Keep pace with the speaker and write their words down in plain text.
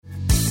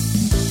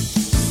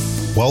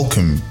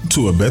Welcome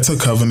to A Better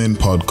Covenant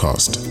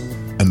podcast,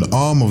 an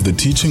arm of the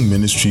teaching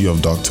ministry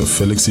of Dr.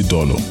 Felix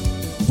Idolo.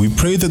 We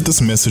pray that this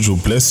message will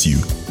bless you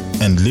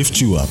and lift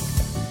you up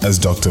as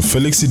Dr.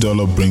 Felix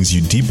Idolo brings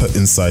you deeper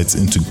insights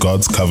into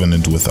God's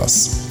covenant with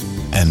us.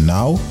 And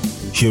now,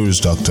 here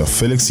is Dr.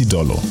 Felix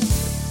Idolo.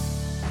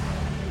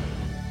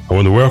 I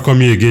want to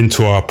welcome you again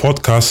to our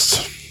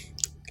podcast,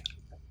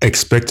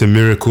 Expect a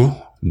Miracle,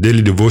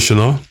 Daily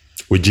Devotional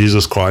with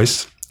Jesus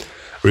Christ.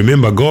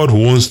 Remember, God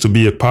wants to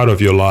be a part of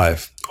your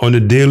life on a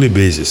daily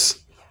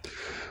basis,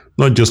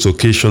 not just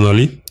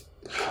occasionally,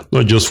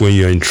 not just when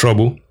you're in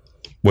trouble,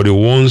 but He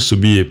wants to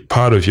be a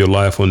part of your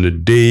life on a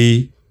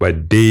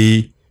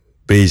day-by-day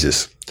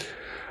basis.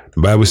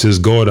 The Bible says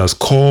God has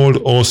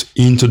called us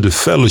into the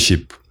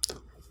fellowship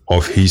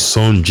of His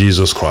Son,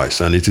 Jesus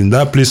Christ. And it's in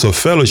that place of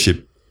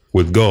fellowship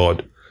with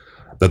God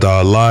that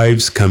our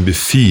lives can be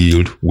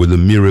filled with the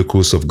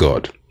miracles of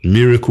God,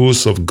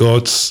 miracles of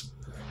God's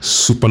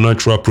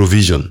supernatural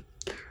provision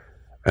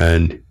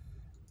and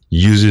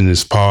using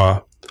His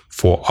power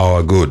for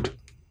our good.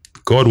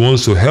 God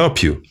wants to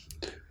help you.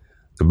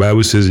 The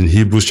Bible says in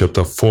Hebrews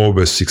chapter 4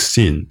 verse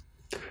 16,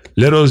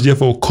 "Let us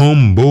therefore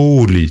come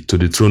boldly to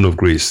the throne of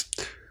grace,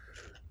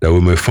 that we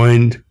may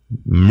find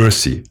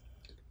mercy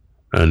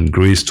and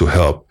grace to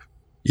help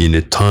in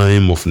a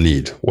time of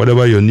need."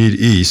 Whatever your need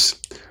is,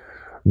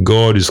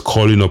 God is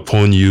calling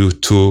upon you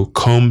to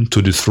come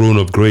to the throne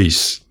of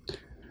grace.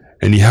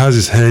 And He has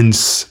His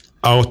hands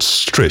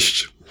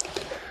outstretched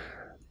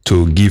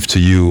to give to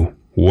you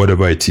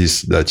whatever it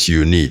is that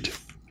you need.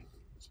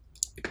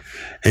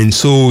 And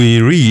so we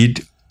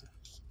read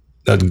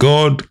that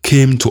God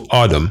came to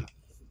Adam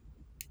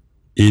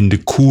in the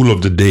cool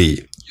of the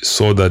day. You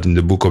saw that in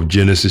the book of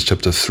Genesis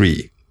chapter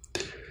 3.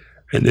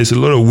 And there's a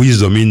lot of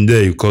wisdom in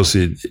there because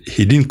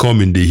He didn't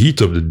come in the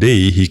heat of the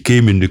day. He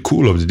came in the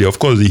cool of the day. Of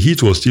course, the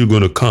heat was still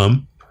going to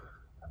come,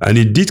 and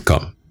it did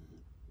come.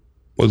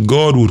 But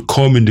God would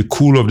come in the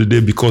cool of the day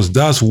because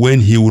that's when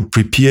He would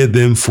prepare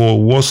them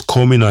for what's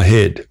coming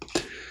ahead.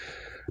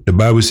 The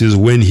Bible says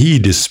when He,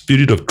 the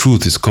Spirit of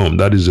truth, is come,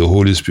 that is the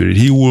Holy Spirit,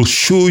 He will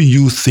show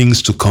you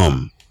things to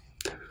come.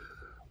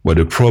 But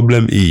the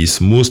problem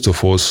is most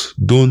of us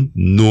don't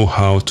know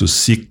how to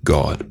seek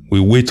God.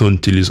 We wait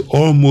until it's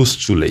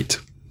almost too late.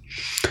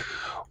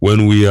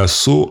 When we are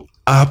so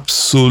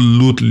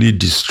absolutely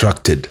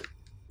distracted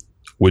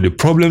with the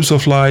problems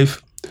of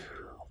life,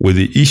 with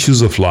the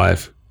issues of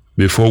life,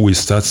 before we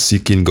start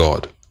seeking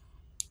God.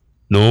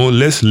 No,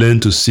 let's learn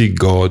to seek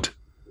God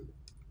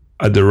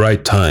at the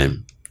right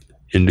time,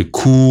 in the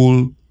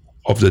cool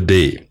of the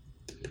day,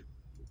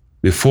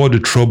 before the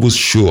troubles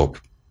show up,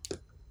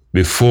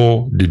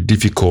 before the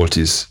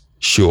difficulties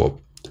show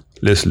up.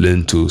 Let's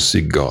learn to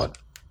seek God.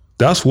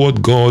 That's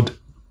what God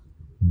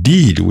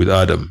did with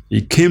Adam.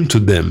 He came to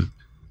them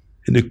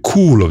in the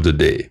cool of the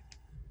day.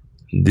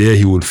 There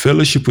He would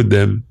fellowship with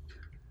them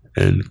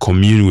and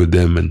commune with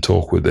them and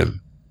talk with them.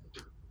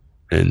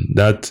 And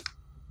that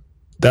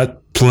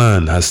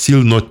plan has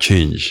still not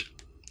changed.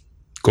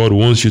 God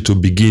wants you to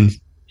begin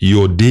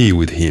your day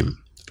with Him.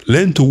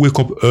 Learn to wake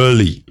up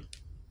early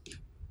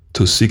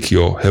to seek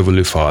your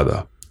Heavenly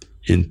Father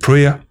in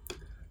prayer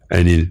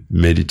and in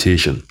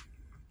meditation.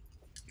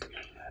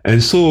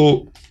 And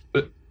so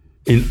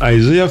in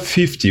Isaiah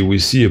 50, we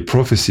see a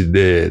prophecy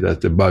there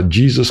that about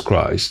Jesus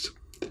Christ.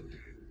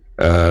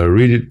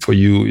 Read it for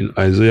you in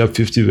Isaiah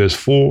 50 verse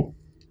 4.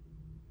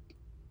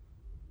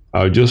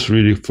 I'll just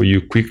read it for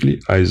you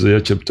quickly. Isaiah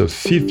chapter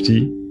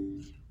 50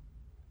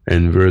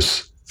 and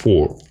verse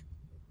 4.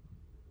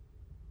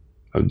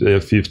 Isaiah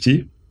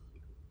 50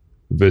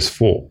 verse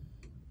 4.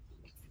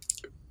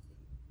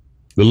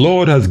 "The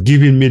Lord has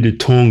given me the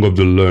tongue of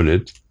the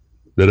learned,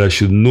 that I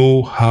should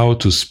know how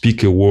to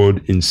speak a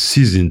word in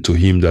season to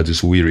him that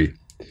is weary.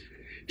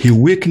 He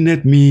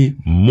wakeneth me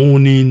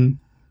morning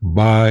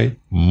by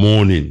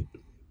morning.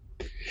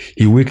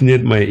 He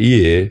wakeneth my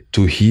ear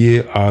to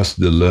hear as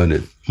the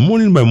learned."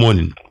 Morning by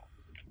morning.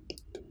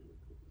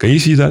 Can you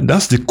see that?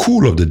 That's the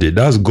cool of the day.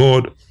 That's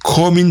God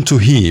coming to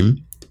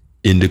him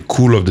in the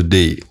cool of the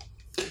day.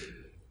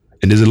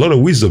 And there's a lot of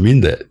wisdom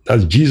in that.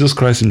 That's Jesus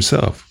Christ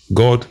Himself.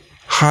 God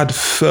had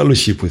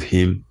fellowship with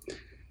Him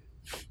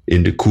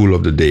in the cool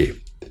of the day.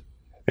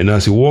 And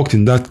as He walked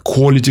in that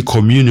quality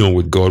communion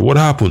with God, what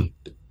happened?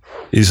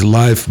 His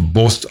life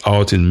burst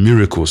out in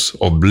miracles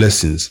or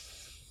blessings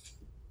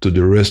to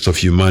the rest of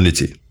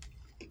humanity.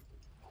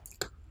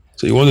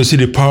 So you want to see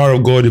the power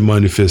of God in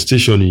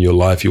manifestation in your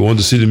life. You want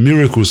to see the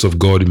miracles of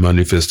God in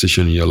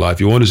manifestation in your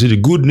life. You want to see the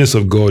goodness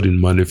of God in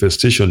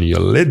manifestation in your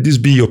life. Let this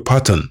be your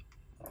pattern,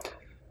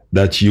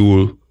 that you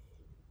will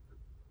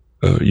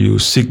you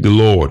seek the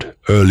Lord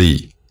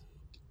early.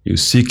 You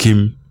seek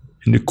Him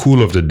in the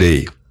cool of the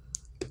day.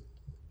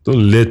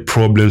 Don't let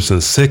problems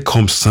and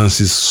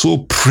circumstances so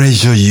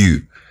pressure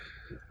you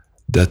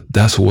that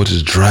that's what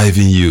is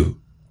driving you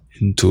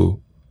into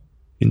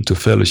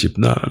fellowship.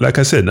 Now, like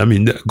I said,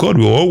 God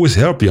will always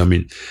help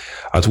you.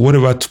 At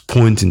whatever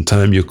point in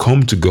time you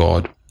come to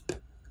God,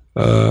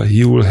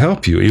 He will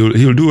help you.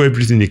 He'll do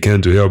everything He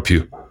can to help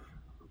you.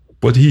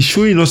 But he's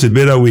showing us a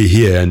better way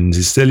here, and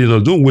he's telling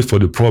us, don't wait for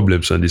the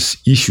problems and the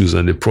issues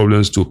and the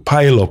problems to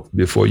pile up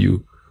before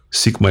you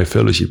seek my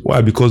fellowship.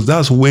 Why? Because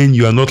that's when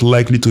you are not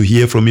likely to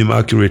hear from him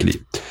accurately,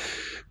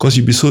 because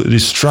you'll be so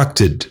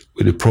distracted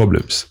with the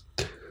problems.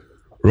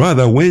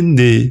 Rather, when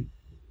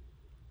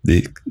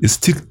it's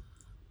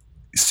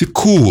still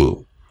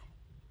cool,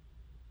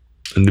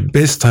 and the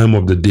best time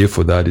of the day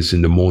for that is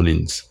in the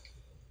mornings.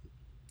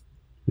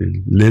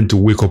 And learn to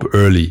wake up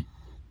early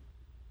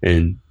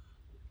and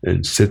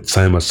set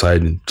time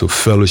aside to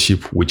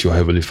fellowship with your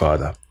Heavenly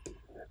Father.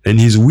 And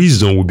his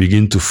wisdom will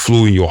begin to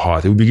flow in your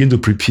heart. It will begin to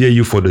prepare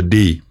you for the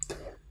day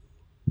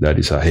that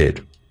is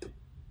ahead.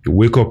 You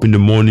wake up in the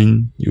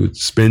morning, you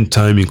spend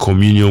time in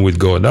communion with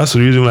God. That's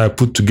the reason why I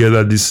put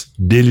together this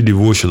daily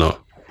devotional,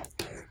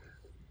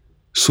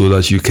 so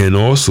that you can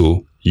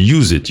also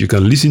use it. You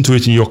can listen to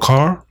it in your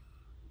car.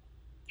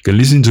 You can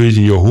listen to it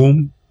in your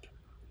home.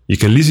 You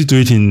can listen to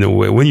it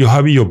when you're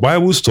having your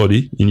Bible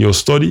study, in your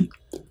study,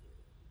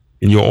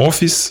 in your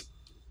office.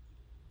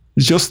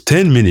 It's just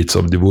 10 minutes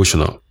of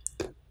devotional,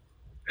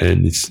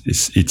 and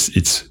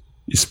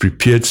it's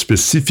prepared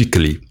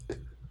specifically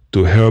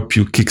to help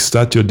you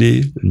kickstart your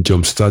day and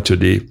jumpstart your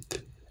day,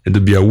 and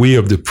to be aware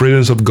of the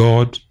presence of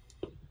God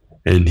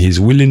and his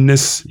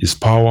willingness, his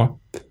power,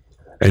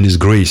 and his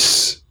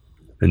grace,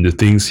 and the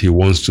things he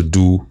wants to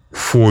do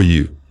for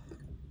you.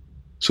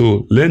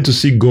 So learn to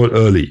seek God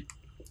early.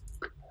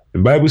 The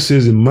Bible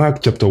says in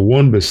Mark chapter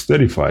 1 verse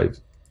 35.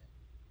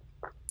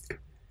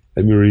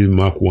 Let me read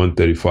Mark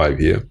 1:35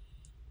 here.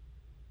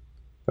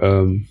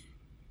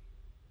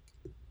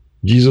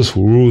 Jesus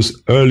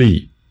rose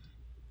early.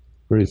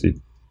 Where is it?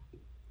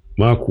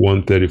 Mark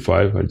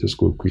 1:35. I'll just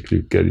go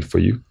quickly get it for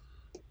you.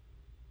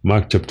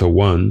 Mark chapter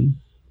 1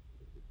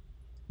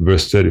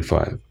 verse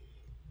 35.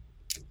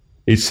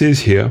 It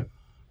says here,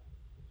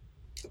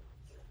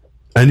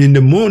 and in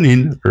the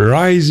morning,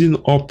 rising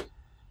up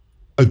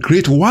a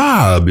great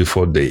while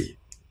before day,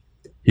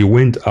 he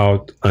went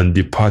out and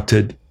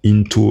departed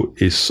into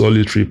a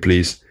solitary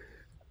place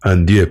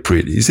and there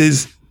prayed. He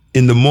says,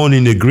 in the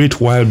morning, a great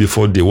while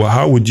before day. Well,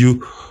 how would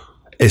you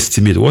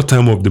estimate? What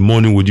time of the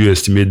morning would you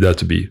estimate that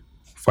to be?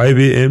 5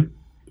 a.m.?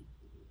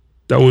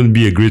 That wouldn't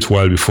be a great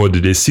while before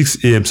the day.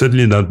 6 a.m.,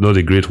 certainly not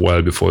a great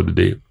while before the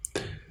day.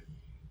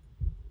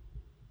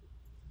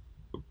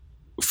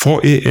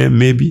 4 a.m.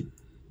 maybe.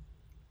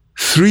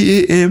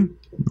 3 a.m.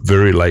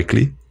 very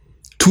likely.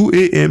 2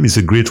 a.m. is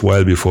a great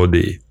while before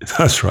day.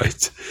 That's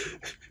right.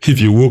 If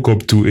you woke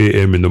up 2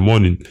 a.m. in the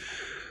morning,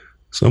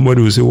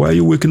 somebody will say, why are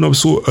you waking up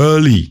so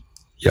early?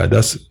 Yeah,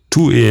 that's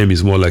 2 a.m.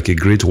 is more like a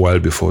great while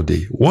before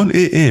day. 1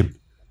 a.m.,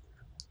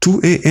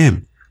 2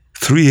 a.m.,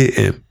 3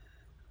 a.m.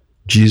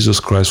 Jesus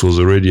Christ was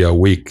already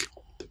awake.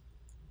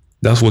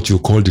 That's what you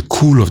call the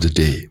cool of the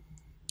day.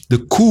 The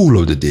cool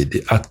of the day.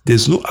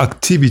 There's no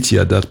activity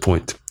at that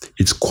point.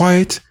 It's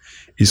quiet,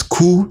 it's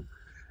cool,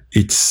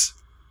 it's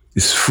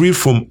free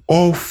from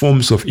all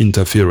forms of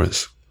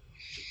interference.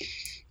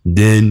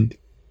 Then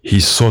he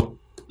sought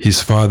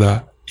his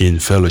Father in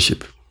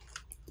fellowship.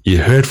 He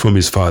heard from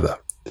his Father.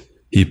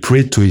 He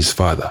prayed to his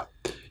Father.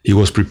 He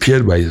was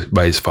prepared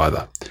by his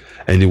Father.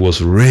 And he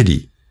was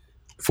ready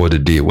for the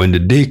day. When the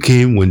day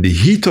came, when the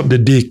heat of the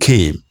day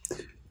came,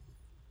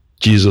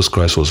 Jesus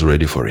Christ was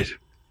ready for it.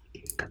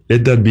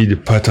 Let that be the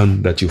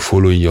pattern that you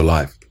follow in your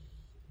life.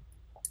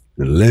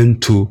 And learn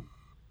to,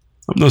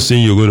 I'm not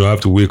saying you're going to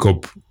have to wake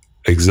up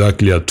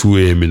exactly at 2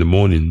 a.m. in the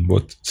morning,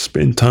 but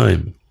spend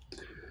time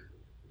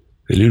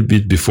a little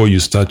bit before you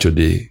start your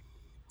day.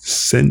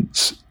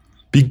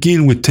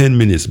 Begin with 10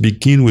 minutes,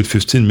 begin with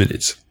 15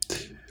 minutes.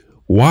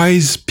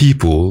 Wise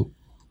people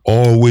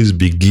always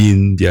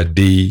begin their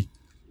day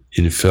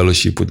in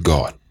fellowship with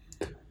God.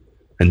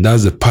 And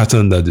that's the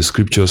pattern that the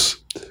scriptures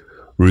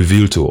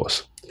reveal to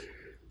us.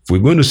 If we're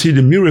going to see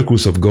the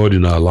miracles of God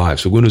in our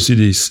lives, we're going to see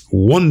these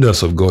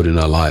wonders of God in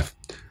our life,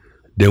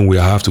 then we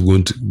are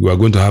going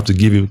to have to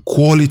give him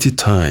quality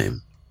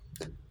time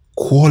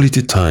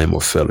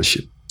of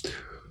fellowship,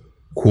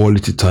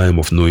 quality time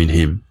of knowing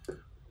him,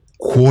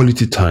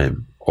 quality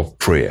time of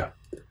prayer.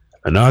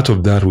 And out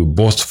of that will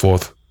burst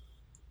forth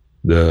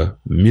the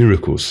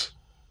miracles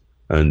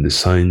and the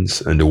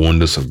signs and the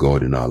wonders of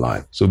God in our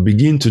life. So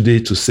begin today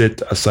to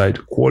set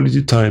aside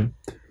quality time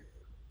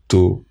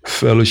to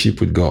fellowship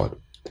with God,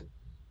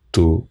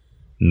 to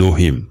know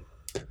him.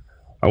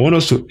 I want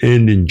us to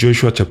end in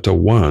Joshua chapter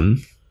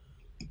 1.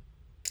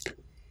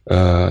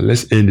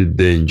 Let's end it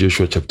there in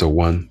Joshua chapter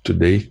 1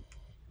 today.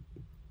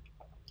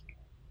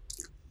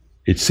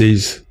 It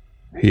says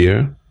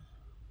here,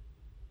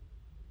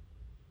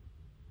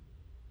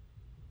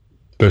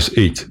 verse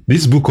 8,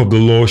 this book of the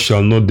law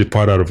shall not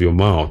depart out of your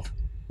mouth,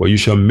 but you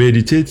shall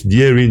meditate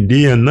therein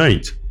day and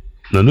night.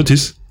 Now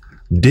notice,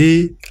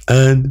 day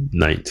and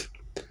night.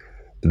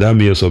 Thou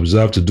mayest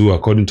observe to do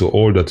according to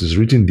all that is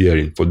written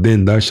therein, for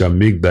then thou shalt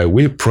make thy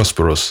way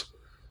prosperous,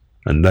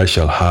 and thou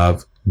shalt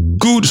have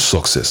good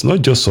success.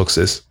 Not just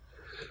success,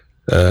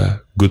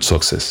 good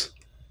success.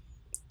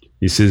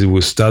 He says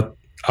we'll start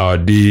our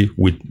day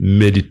with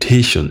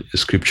meditation in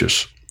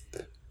scriptures.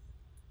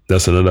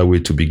 That's another way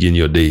to begin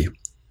your day.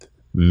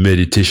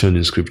 Meditation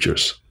in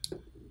scriptures.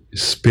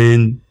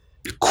 Spend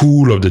the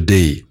cool of the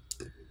day.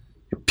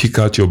 Pick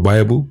out your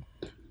Bible,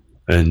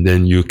 and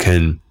then you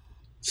can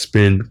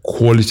spend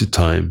quality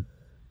time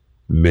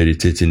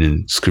meditating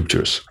in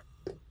scriptures.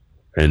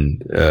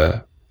 And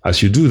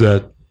as you do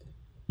that,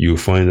 you'll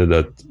find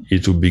that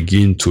it will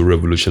begin to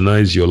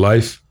revolutionize your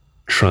life,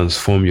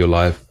 transform your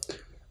life,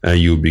 and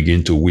you'll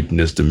begin to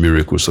witness the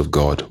miracles of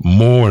God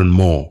more and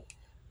more.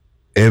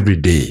 Every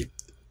day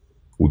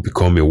will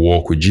become a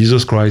walk with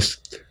Jesus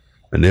Christ,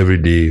 and every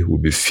day will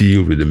be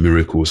filled with the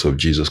miracles of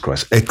Jesus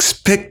Christ.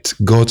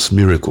 Expect God's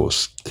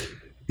miracles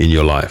in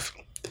your life.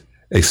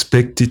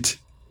 Expect it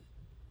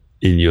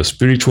in your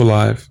spiritual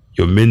life,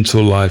 your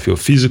mental life, your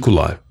physical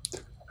life,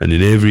 and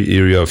in every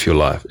area of your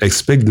life.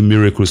 Expect the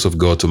miracles of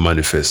God to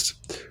manifest.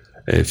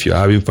 If you're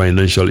having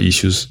financial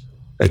issues,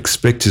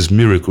 expect His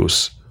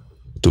miracles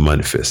to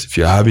manifest. If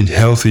you're having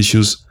health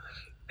issues,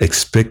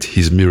 expect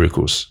His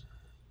miracles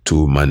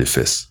to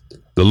manifest.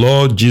 The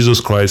Lord Jesus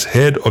Christ,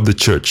 head of the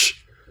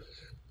church,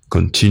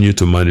 continue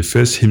to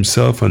manifest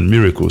Himself and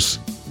miracles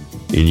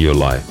in your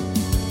life.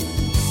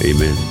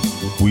 Amen.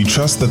 We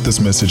trust that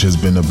this message has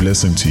been a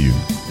blessing to you.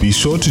 Be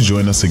sure to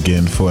join us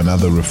again for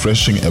another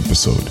refreshing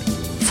episode.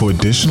 For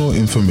additional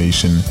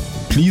information,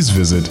 please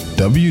visit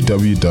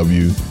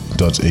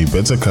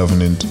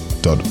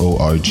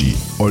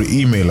www.abettercovenant.org or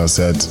email us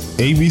at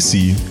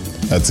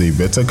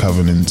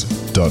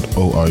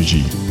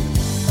abc@abettercovenant.org.